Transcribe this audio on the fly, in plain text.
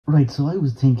Right, so I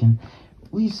was thinking,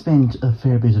 we've spent a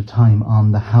fair bit of time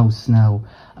on the house now.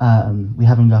 We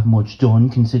haven't got much done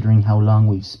considering how long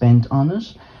we've spent on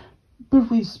it, but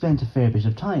we've spent a fair bit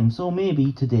of time, so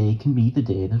maybe today can be the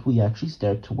day that we actually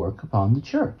start to work upon the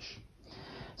church.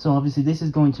 So obviously this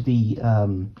is going to be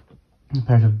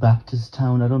part of Baptist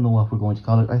Town. I don't know what we're going to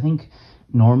call it. I think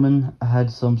Norman had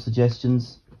some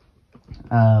suggestions.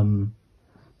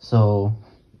 So,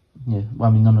 yeah, well,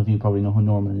 I mean, none of you probably know who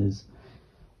Norman is.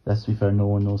 That's, to be fair, no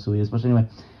one knows who he is. But anyway,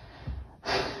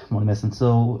 I'm only messing.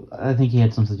 So I think he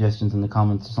had some suggestions in the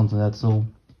comments or something like that. So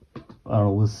I don't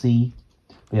know, we'll see.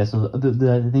 But yeah, so I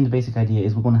think the basic idea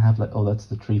is we're going to have like, oh, that's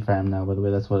the tree farm now, by the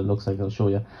way. That's what it looks like. I'll show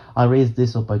you. I raised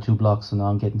this up by 2 blocks, so now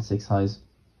I'm getting 6 highs.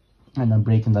 And I'm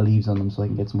breaking the leaves on them so I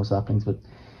can get some more saplings. But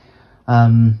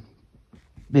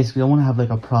basically, I want to have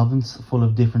like a province full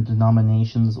of different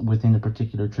denominations within a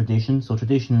particular tradition. So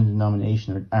tradition and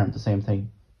denomination aren't the same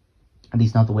thing. At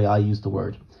least not the way I use the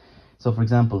word. So for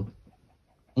example,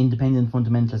 independent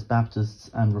fundamentalist Baptists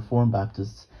and Reformed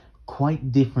Baptists,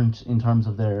 quite different in terms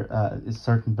of their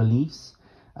certain beliefs.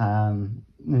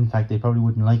 In fact, they probably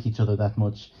wouldn't like each other that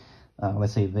much.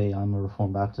 Let's say they, I'm a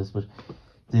Reformed Baptist, but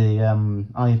the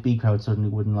IFB crowd certainly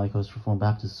wouldn't like us Reformed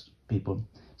Baptist people.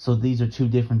 So these are 2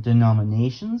 different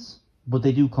denominations, but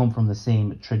they do come from the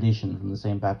same tradition, from the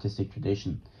same Baptistic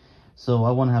tradition. So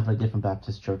I want to have like different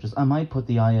Baptist churches. I might put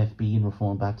the IFB and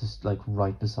Reformed Baptist like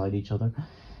right beside each other,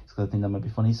 because I think that might be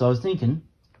funny. So I was thinking,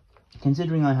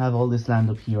 considering I have all this land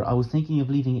up here, I was thinking of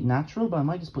leaving it natural, but I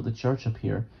might just put the church up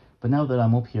here. But now that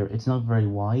I'm up here, it's not very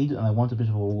wide, and I want a bit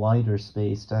of a wider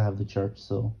space to have the church.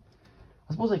 So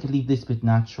I suppose I could leave this bit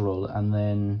natural and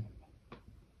then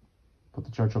put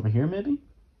the church over here maybe?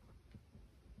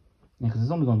 Yeah, because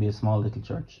it's only going to be a small little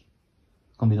church.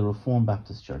 It's going to be the Reformed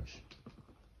Baptist Church.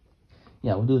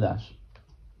 Yeah, we'll do that.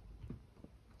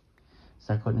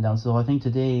 Start cutting it down. So I think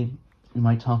today we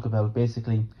might talk about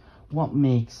basically what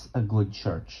makes a good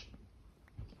church.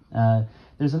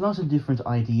 There's a lot of different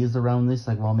ideas around this,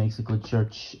 like what makes a good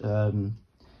church.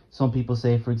 Some people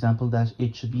say, for example, that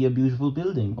it should be a beautiful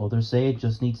building. Others say it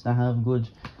just needs to have good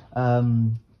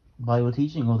Bible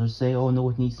teaching. Others say, oh no,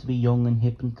 it needs to be young and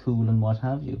hip and cool and what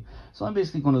have you. So I'm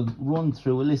basically going to run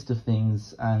through a list of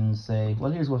things and say, well,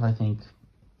 here's what I think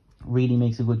really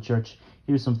makes a good church.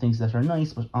 Here's some things that are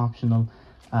nice but optional,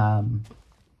 and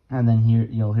then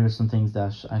here's some things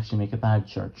that actually make a bad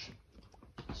church.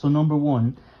 So number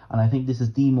 1, and I think this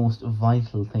is the most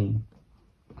vital thing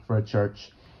for a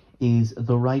church, is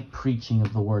the right preaching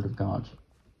of the Word of God.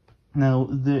 Now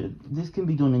this can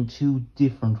be done in 2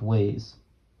 different ways.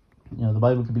 The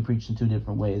Bible can be preached in 2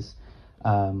 different ways,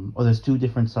 or there's 2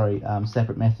 different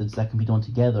separate methods that can be done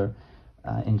together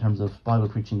in terms of Bible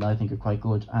preaching that I think are quite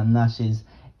good, and that is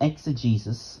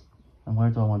exegesis. And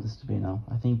where do I want this to be now?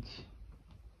 I think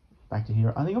back to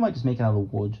here. I think I might just make it out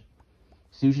of wood.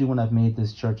 So usually when I've made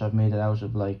this church, I've made it out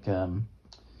of like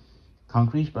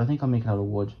concrete, but I think I'll make it out of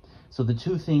wood. So the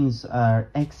 2 things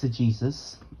are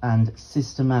exegesis and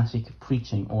systematic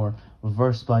preaching, or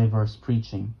verse by verse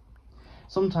preaching.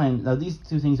 Sometimes, now these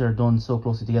 2 things are done so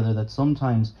closely together that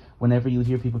sometimes whenever you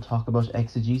hear people talk about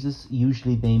exegesis,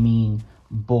 usually they mean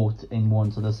both in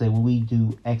one. So they'll say, well, we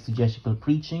do exegetical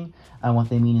preaching, and what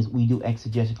they mean is we do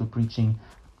exegetical preaching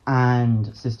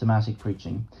and systematic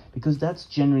preaching, because that's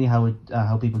generally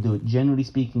how people do it. Generally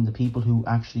speaking, the people who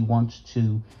actually want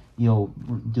to do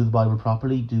the Bible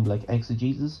properly, do like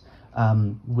exegesis,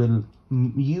 will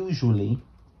usually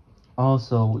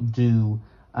also do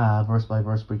verse by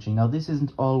verse preaching. Now this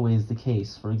isn't always the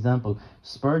case. For example,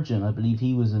 Spurgeon, I believe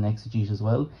he was an exegete as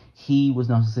well. He was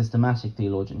not a systematic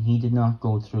theologian. He did not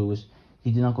go through it.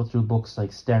 He did not go through books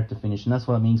like start to finish, and that's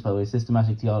what it means, by the way.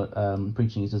 Systematic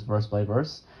preaching is just verse by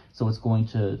verse. So it's going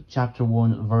to chapter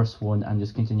 1, verse 1, and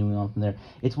just continuing on from there.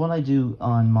 It's what I do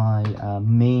on my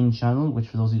main channel, which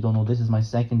for those who don't know, this is my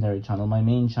secondary channel. My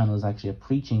main channel is actually a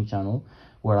preaching channel,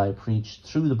 where I preach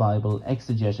through the Bible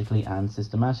exegetically and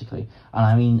systematically. And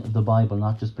I mean the Bible,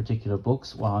 not just particular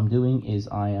books. What I'm doing is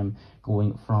I am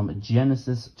going from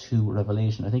Genesis to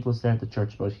Revelation. I think we'll start the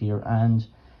church about here. And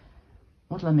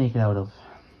what will I make it out of?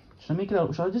 Should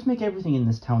I just make everything in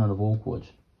this town out of oak wood?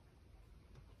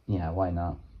 Yeah, why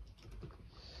not?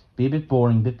 Be a bit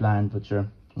boring, a bit bland, but sure,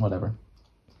 whatever.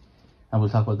 And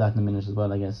we'll talk about that in a minute as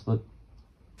well, I guess. But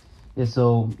yeah,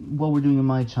 so what we're doing in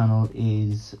my channel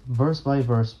is verse by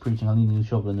verse preaching. I'll need a new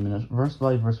shovel in a minute. Verse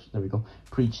by verse, there we go,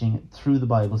 preaching through the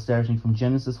Bible, starting from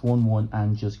Genesis 1:1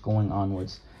 and just going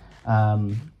onwards.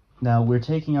 Now we're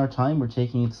taking our time, we're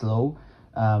taking it slow.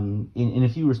 In a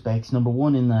few respects. Number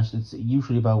 1, in that it's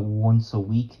usually about once a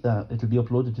week that it'll be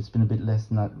uploaded. It's been a bit less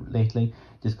than that lately,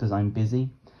 just because I'm busy.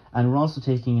 And we're also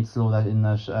taking it slow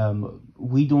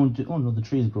we don't do, oh no, the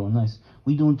tree is growing nice.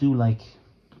 We don't do like,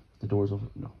 the door's over,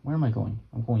 no, where am I going?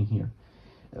 I'm going here.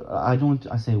 I don't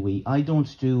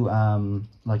do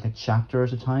like a chapter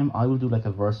at a time. I will do like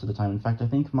a verse at a time. In fact, I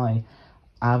think my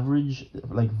average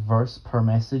like verse per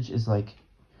message is like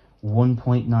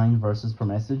 1.9 verses per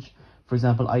message. For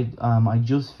example, I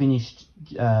just finished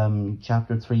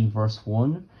chapter 3 verse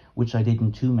 1, which I did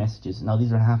in 2 messages. Now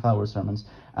these are half-hour sermons,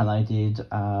 and I did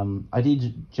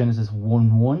Genesis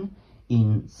 1:1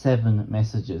 in 7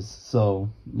 messages. So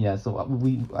yeah, so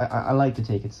I like to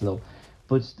take it slow.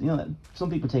 But you know, some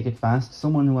people take it fast.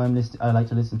 Someone who I like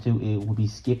to listen to, it would be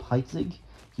Skip Heitzig.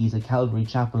 He's a Calvary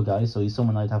Chapel guy, so he's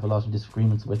someone I'd have a lot of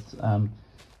disagreements with.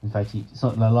 In fact, he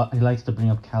likes to bring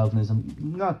up Calvinism,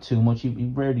 not too much.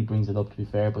 He rarely brings it up, to be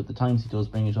fair. But the times he does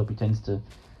bring it up, he tends to,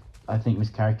 I think,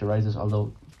 mischaracterize it.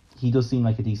 Although he does seem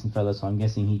like a decent fella, so I'm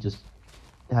guessing he just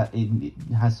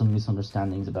has some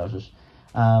misunderstandings about it.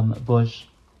 But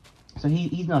so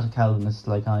he's not a Calvinist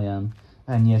like I am.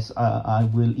 And yes, I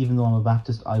will, even though I'm a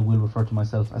Baptist, I will refer to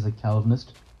myself as a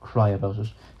Calvinist. Cry about it.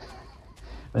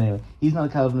 But anyway, he's not a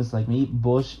Calvinist like me,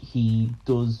 but he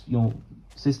does, you know,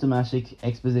 systematic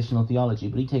expositional theology,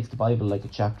 but he takes the Bible like a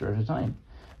chapter at a time.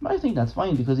 But I think that's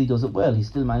fine because he does it well. He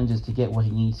still manages to get what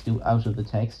he needs to out of the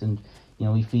text, and you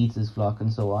know, he feeds his flock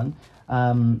and so on.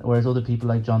 Whereas other people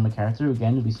like John MacArthur,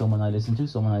 again, would be someone I listen to,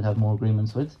 someone I'd have more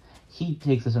agreements with. He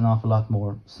takes it an awful lot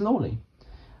more slowly.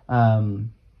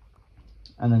 And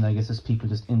then I guess there's people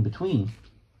just in between.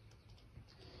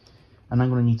 And I'm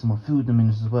going to need some more food in a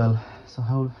minute as well.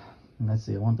 So let's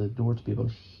see, I want the door to be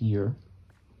about here.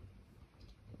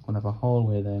 I'm going to have a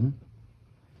hallway then.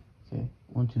 Okay,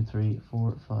 1, 2, 3,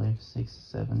 4, 5, 6,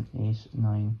 7, 8,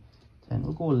 9, 10.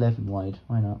 We'll go 11 wide,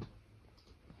 why not?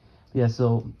 Yeah,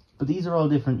 so, but these are all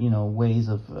different, you know, ways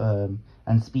of,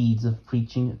 and speeds of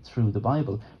preaching through the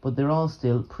Bible. But they're all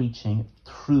still preaching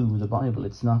through the Bible.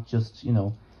 It's not just, you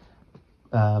know,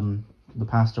 the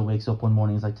pastor wakes up one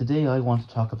morning and is like, today I want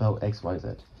to talk about X, Y, Z,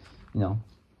 you know.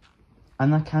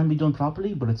 And that can be done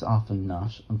properly, but it's often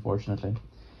not, unfortunately.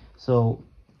 So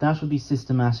that would be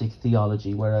systematic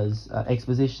theology, whereas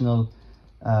expositional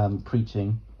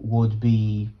preaching would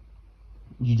be,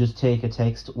 you just take a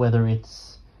text, whether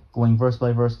it's going verse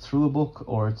by verse through a book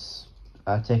or it's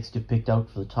a text you picked out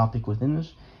for the topic within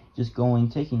it, just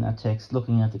taking that text,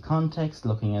 looking at the context,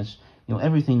 looking at, you know,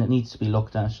 everything that needs to be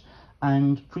looked at,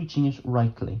 and preaching it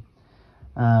rightly.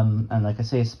 And like I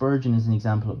say, Spurgeon is an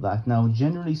example of that. Now,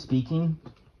 generally speaking,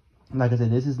 like I said,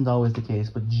 this isn't always the case,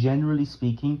 but generally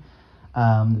speaking,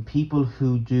 the people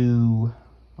who do,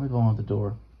 where do I want the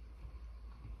door?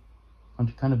 I'm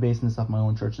kind of basing this off my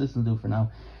own church. This will do for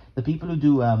now. The people who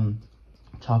do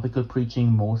topical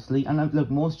preaching mostly, and look,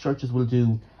 most churches will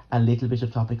do a little bit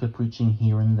of topical preaching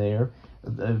here and there.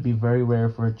 It would be very rare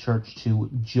for a church to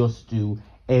just do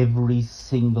every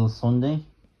single Sunday,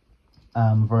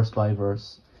 verse by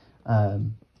verse.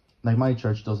 Like my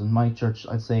church doesn't. My church,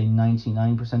 I'd say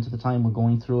 99% of the time we're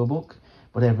going through a book,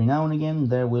 but every now and again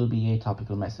there will be a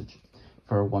topical message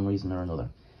for one reason or another.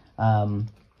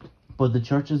 But the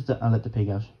churches that, I'll let the pig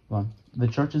out, go on. The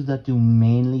churches that do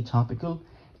mainly topical,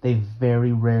 they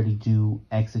very rarely do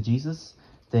exegesis.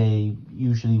 They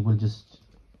usually will just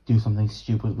do something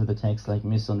stupid with the text, like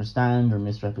misunderstand or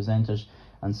misrepresent it,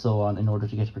 and so on, in order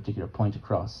to get a particular point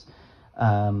across.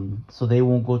 So they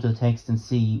won't go to the text and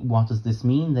see, what does this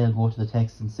mean? They'll go to the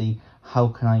text and see, how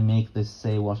can I make this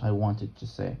say what I want it to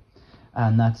say?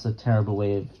 And that's a terrible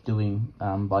way of doing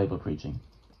Bible preaching.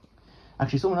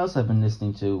 Actually, someone else I've been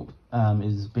listening to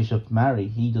is Bishop Mary.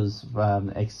 He does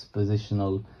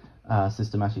expositional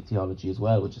systematic theology as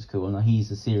well, which is cool. Now, he's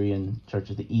a Syrian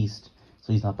Church of the East,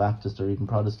 so he's not Baptist or even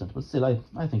Protestant, but still,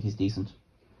 I think he's decent.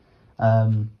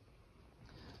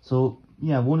 So,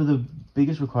 yeah, one of the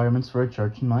biggest requirements for a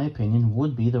church, in my opinion,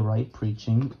 would be the right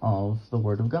preaching of the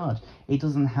Word of God. It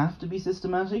doesn't have to be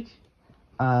systematic,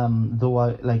 though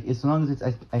as long as it's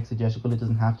exegetical, it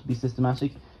doesn't have to be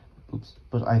systematic.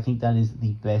 But I think that is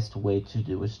the best way to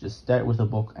do it. Just start with a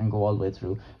book and go all the way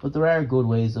through. But there are good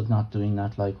ways of not doing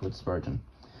that, like with Spurgeon.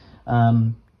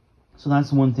 So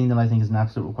that's one thing that I think is an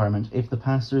absolute requirement. If the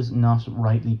pastor's not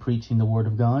rightly preaching the Word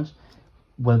of God,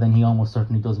 well, then he almost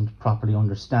certainly doesn't properly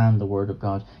understand the Word of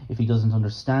God. If he doesn't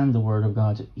understand the Word of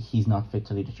God, he's not fit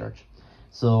to lead a church.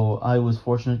 So I was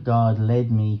fortunate. God led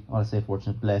me, well, I say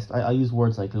fortunate, blessed. I use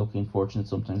words like lucky and fortunate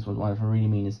sometimes, but what I really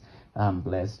mean is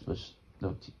blessed, but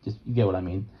look, just, you get what I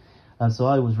mean. So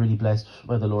I was really blessed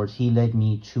by the Lord. He led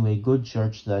me to a good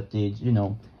church that did, you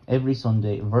know, every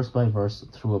Sunday, verse by verse,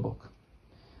 through a book.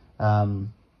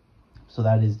 So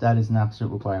that is an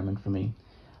absolute requirement for me.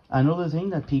 Another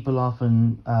thing that people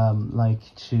often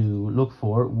like to look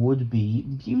for would be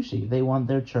beauty. They want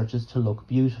their churches to look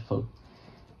beautiful.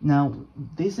 Now,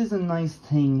 this is a nice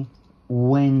thing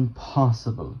when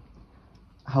possible.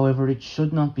 However, it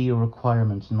should not be a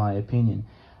requirement, in my opinion,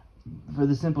 for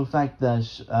the simple fact that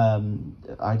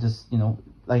I just,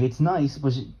 like, it's nice,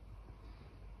 but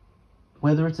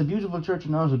whether it's a beautiful church or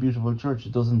not a beautiful church,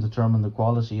 it doesn't determine the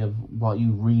quality of what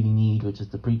you really need, which is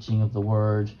the preaching of the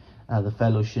word, the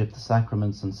fellowship, the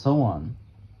sacraments, and so on.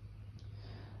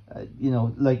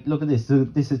 Like, look at this.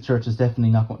 This church is definitely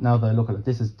not, now that I look at it,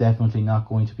 this is definitely not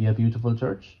going to be a beautiful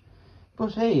church.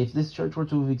 But hey, if this church were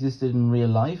to have existed in real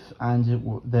life,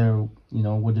 and there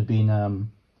would have been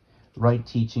right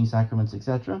teaching, sacraments,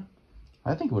 etc.,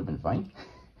 I think it would have been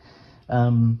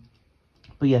fine.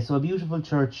 But yeah, so a beautiful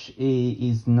church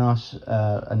is not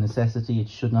a necessity. It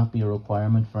should not be a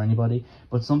requirement for anybody.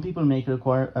 But some people make it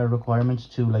a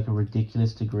requirement to like a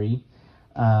ridiculous degree.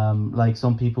 Like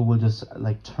some people will just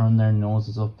like turn their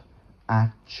noses up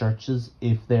at churches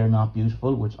if they're not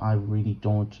beautiful, which I really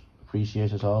don't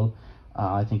appreciate at all.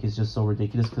 I think it's just so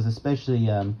ridiculous, because especially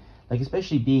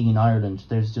being in Ireland,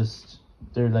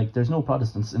 there's no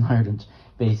Protestants in Ireland,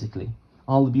 basically.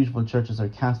 All the beautiful churches are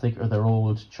Catholic, or they're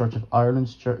old Church of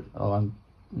Ireland church. I'm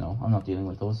not dealing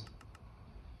with those.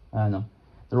 No,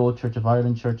 they're old Church of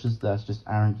Ireland churches that just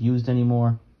aren't used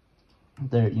anymore.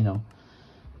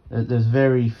 There's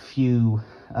very few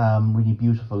really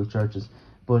beautiful churches.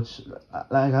 But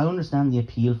like, I understand the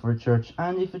appeal for a church,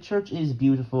 and if a church is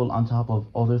beautiful on top of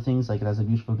other things, like it has a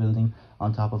beautiful building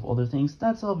on top of other things,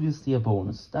 that's obviously a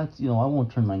bonus. That's, I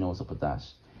won't turn my nose up at that.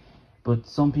 But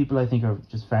some people, I think, are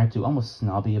just far too almost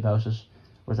snobby about it.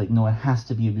 Where it's like, no, it has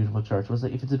to be a beautiful church. Whereas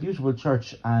like, if it's a beautiful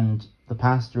church and the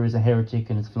pastor is a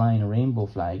heretic and is flying a rainbow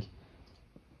flag,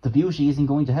 the beauty isn't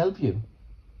going to help you.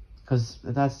 Because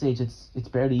at that stage, it's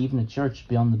barely even a church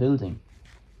beyond the building.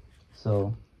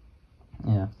 So,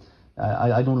 yeah.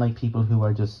 I don't like people who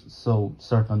are just so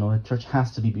certain, no, a church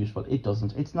has to be beautiful. It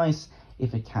doesn't. It's nice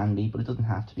if it can be, but it doesn't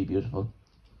have to be beautiful.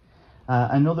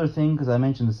 Another thing, because I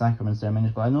mentioned the sacraments there a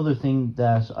minute ago, another thing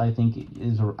that I think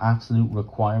is an absolute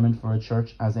requirement for a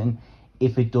church, as in,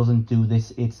 if it doesn't do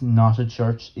this, it's not a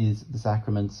church, is the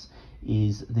sacraments,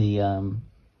 is the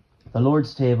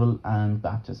Lord's table and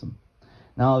baptism.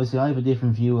 Now, obviously, I have a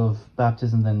different view of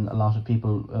baptism than a lot of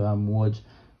people would,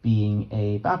 being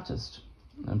a Baptist.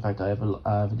 In fact, I have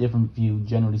a different view,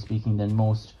 generally speaking, than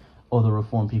most other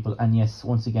Reformed people. And yes,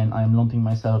 once again, I am lumping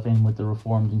myself in with the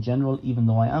Reformed in general, even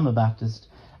though I am a Baptist.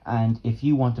 And if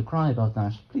you want to cry about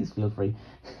that, please feel free.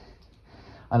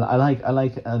 I like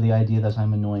the idea that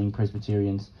I'm annoying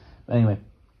Presbyterians. But anyway,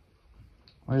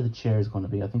 where are the chairs going to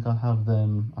be? I think I'll have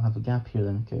a gap here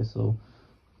then. Okay, so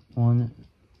 1,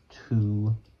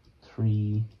 2,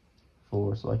 3,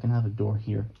 4. So I can have a door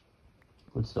here.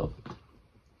 Good stuff.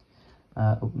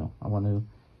 Oh no, I want to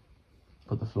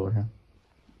put the floor here.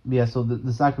 Yeah, so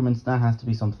the sacraments, that has to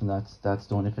be something that's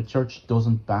done. If a church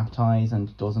doesn't baptize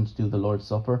and doesn't do the Lord's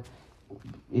Supper,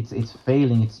 it's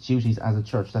failing its duties as a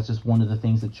church. That's just one of the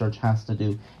things the church has to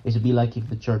do. It would be like if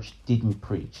the church didn't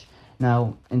preach.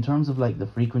 Now, in terms of like the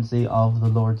frequency of the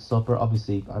Lord's Supper,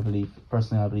 obviously, I believe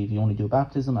you only do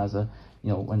baptism as a,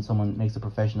 when someone makes a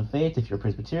profession of faith. If you're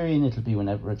Presbyterian, it'll be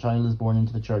whenever a child is born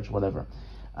into the church, whatever.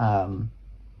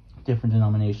 Different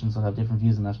denominations will have different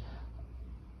views on that.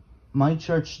 My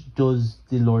church does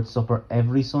the Lord's Supper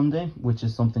every Sunday, which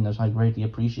is something that I greatly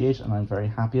appreciate and I'm very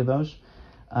happy about.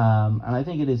 And I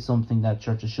think it is something that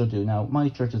churches should do. Now, my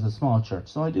church is a small church,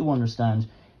 so I do understand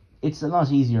it's a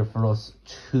lot easier for us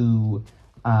to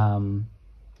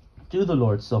do the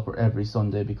Lord's Supper every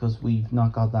Sunday because we've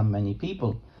not got that many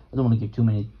people. I don't want to give too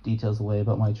many details away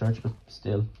about my church, but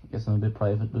still, I guess I'm a bit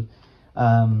private. But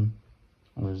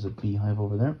there's a beehive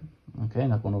over there. Okay,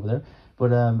 not going over there.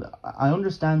 But I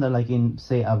understand that, like in,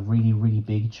 say, a really, really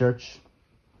big church,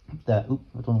 that,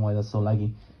 I don't know why that's so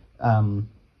laggy,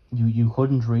 you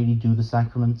couldn't really do the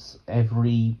sacraments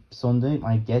every Sunday.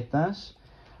 I get that.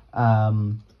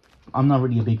 I'm not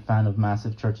really a big fan of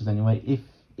massive churches anyway.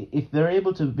 If they're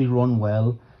able to be run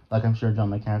well, like I'm sure John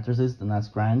MacArthur's is, then that's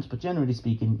grand. But generally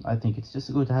speaking, I think it's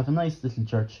just good to have a nice little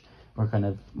church where kind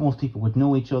of most people would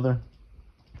know each other.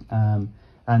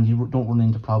 And you don't run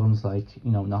into problems like,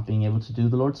 not being able to do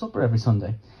the Lord's Supper every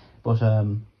Sunday. But,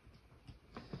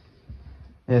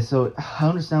 yeah, so I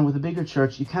understand with a bigger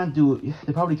church, they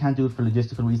probably can't do it for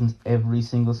logistical reasons every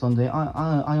single Sunday.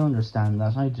 I understand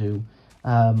that, I do.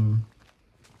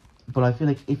 But I feel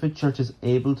like if a church is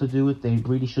able to do it, they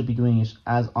really should be doing it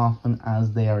as often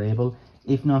as they are able.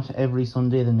 If not every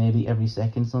Sunday, then maybe every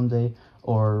second Sunday,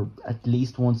 or at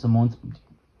least once a month.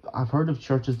 I've heard of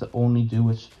churches that only do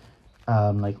it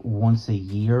like once a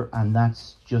year, and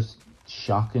that's just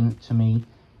shocking to me.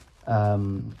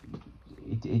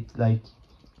 It like,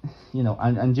 you know,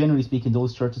 and generally speaking,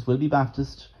 those churches will be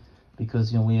Baptist,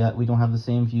 because, you know, we don't have the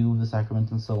same view of the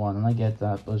sacrament and so on, and I get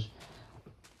that. But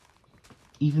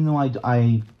even though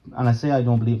I say I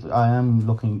don't believe, I'm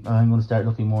going to start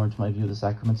looking more into my view of the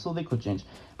sacrament, so they could change.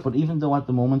 But even though at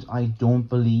the moment I don't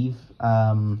believe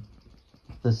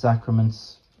the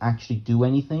sacraments actually do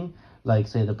anything, like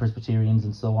say the Presbyterians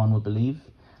and so on would believe,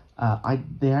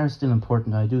 they are still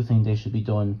important. I do think they should be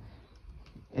done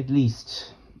at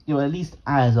least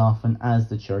as often as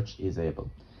the church is able.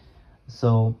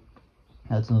 So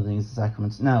that's another thing, is the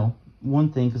sacraments. Now,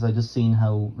 one thing, because I just seen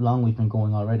how long we've been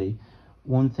going already,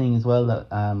 one thing as well that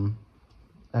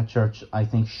that church I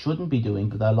think shouldn't be doing,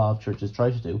 but that a lot of churches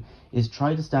try to do, is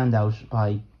try to stand out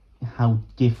by how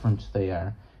different they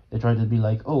are. They try to be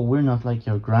like, oh, we're not like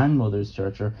your grandmother's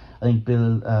church. Or I think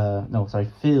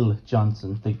Phil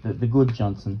Johnson, the good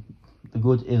Johnson, the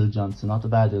good ill Johnson, not the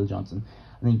bad ill Johnson.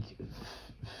 I think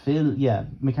Phil,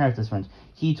 MacArthur's friend,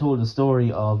 he told a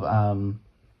story of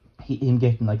him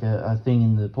getting like a thing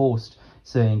in the post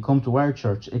saying, come to our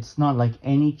church. It's not like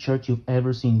any church you've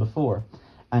ever seen before.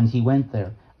 And he went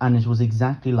there, and it was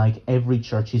exactly like every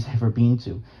church he's ever been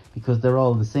to, because they're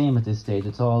all the same at this stage.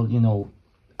 It's all, you know,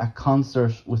 a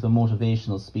concert with a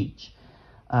motivational speech.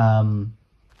 A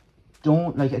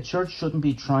church shouldn't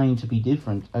be trying to be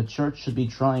different. A church should be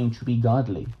trying to be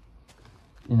godly.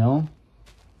 You know?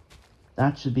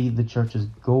 That should be the church's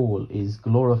goal, is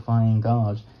glorifying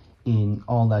God in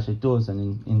all that it does,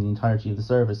 and in the entirety of the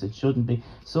service. It shouldn't be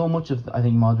so much of, I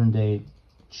think, modern day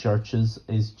churches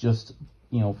is just,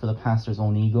 you know, for the pastor's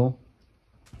own ego.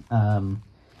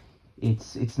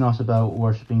 It's not about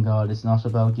worshipping God. It's not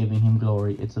about giving him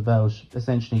glory. It's about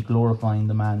essentially glorifying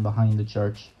the man behind the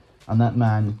church, and that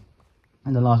man,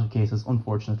 in a lot of cases,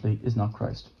 unfortunately, is not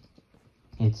Christ.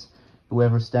 It's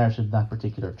whoever started that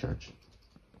particular church.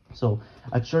 So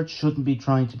a church shouldn't be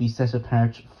trying to be set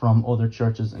apart from other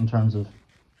churches in terms of,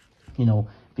 you know,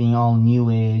 being all new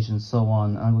age and so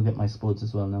on. I will get my spuds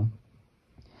as well now.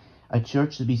 A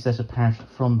church should be set apart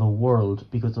from the world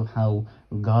because of how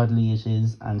godly it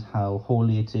is, and how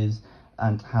holy it is,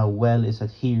 and how well it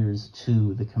adheres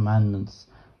to the commandments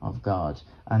of God,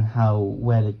 and how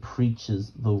well it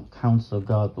preaches the counsel of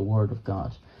God, the word of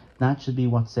God. That should be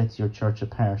what sets your church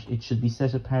apart. It should be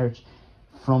set apart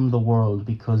from the world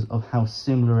because of how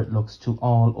similar it looks to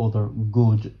all other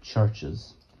good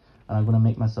churches. And I'm going to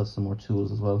make myself some more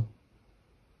tools as well.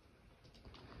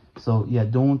 So yeah,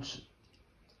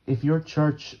 if your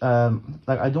church, I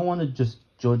don't want to just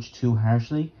judge too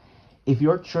harshly. If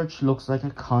your church looks like a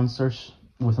concert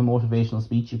with a motivational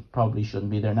speech, you probably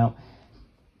shouldn't be there. Now,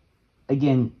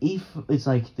 again, if it's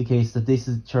like the case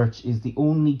that church is the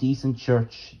only decent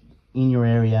church in your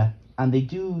area, and they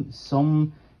do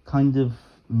some kind of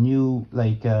new,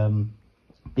 like,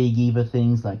 big Eva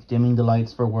things, like dimming the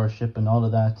lights for worship and all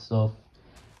of that stuff,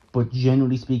 but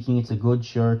generally speaking, it's a good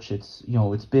church. It's, you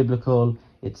know, it's biblical,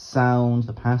 it's sound,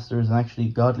 the pastor is an actually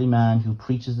godly man who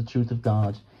preaches the truth of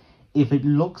God. If it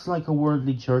looks like a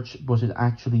worldly church, but it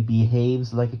actually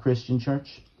behaves like a Christian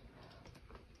church,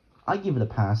 I give it a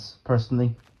pass,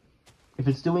 personally. If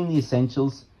it's doing the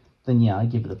essentials, then yeah, I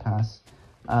give it a pass.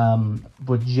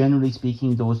 But generally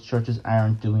speaking, those churches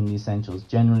aren't doing the essentials.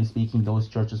 Generally speaking, those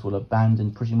churches will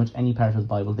abandon pretty much any part of the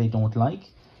Bible they don't like,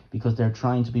 because they're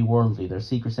trying to be worldly, they're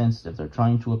seeker sensitive, they're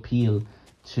trying to appeal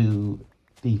to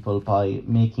people by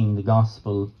making the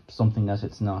gospel something that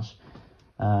it's not.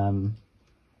 Now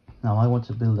I want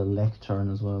to build a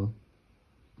lectern as well.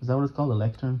 Is that what it's called, a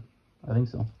lectern? I think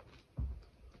so.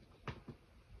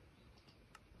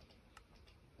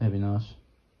 Maybe not.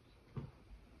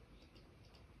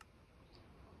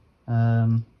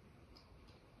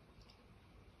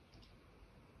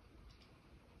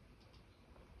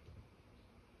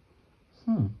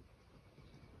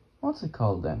 What's it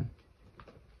called then?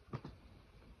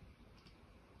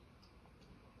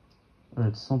 Or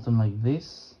it's something like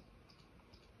this.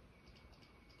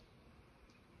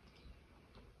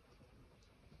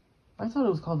 I thought it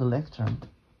was called a lectern.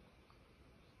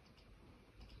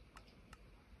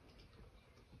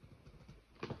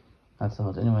 That's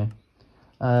odd. Anyway.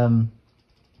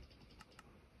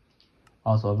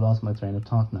 Also, I've lost my train of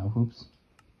thought now. Oops.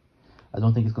 I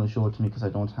don't think it's going to show it to me because I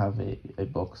don't have a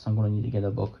book, so I'm going to need to get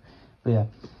a book. But yeah.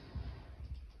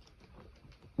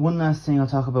 One last thing I'll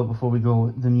talk about before we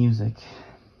go, the music.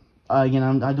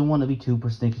 Again, I don't want to be too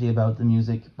persnickety about the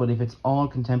music, but if it's all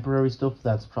contemporary stuff,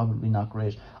 that's probably not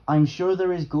great. I'm sure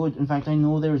there is good, in fact I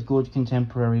know there is good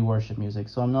contemporary worship music,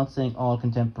 so I'm not saying all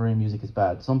contemporary music is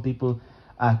bad. Some people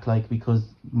act like because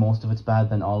most of it's bad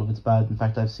then all of it's bad. In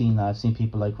fact I've seen that. I've seen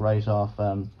people like write off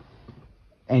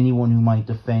anyone who might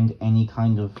defend any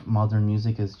kind of modern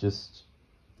music as just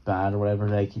bad or whatever.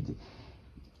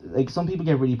 Like some people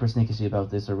get really persnickety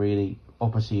about this or really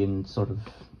uppity and sort of,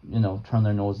 you know, turn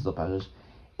their noses up at it.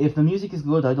 If the music is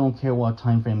good, I don't care what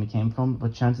time frame it came from,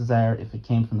 but chances are if it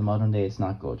came from the modern day, it's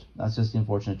not good. That's just the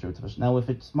unfortunate truth of it. Now, if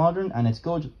it's modern and it's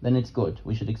good, then it's good.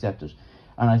 We should accept it.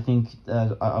 And I think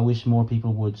I wish more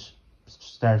people would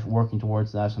start working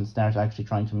towards that and start actually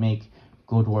trying to make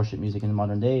good worship music in the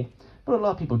modern day. But a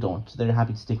lot of people don't. They're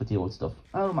happy to stick with the old stuff.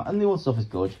 And the old stuff is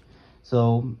good.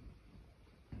 So,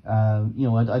 you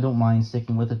know, I don't mind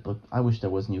sticking with it, but I wish there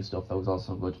was new stuff that was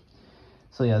also good.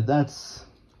 So yeah, that's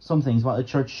some things. What a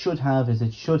church should have is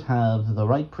it should have the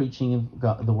right preaching of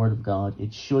God, the Word of God.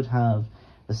 It should have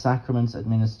the sacraments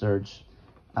administered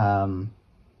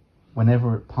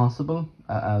whenever possible,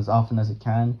 as often as it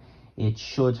can. It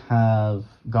should have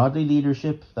godly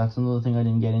leadership. That's another thing I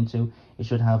didn't get into. It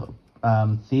should have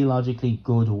theologically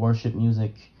good worship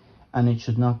music, and it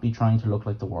should not be trying to look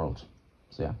like the world.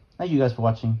 So yeah, thank you guys for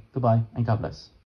watching. Goodbye, and God bless.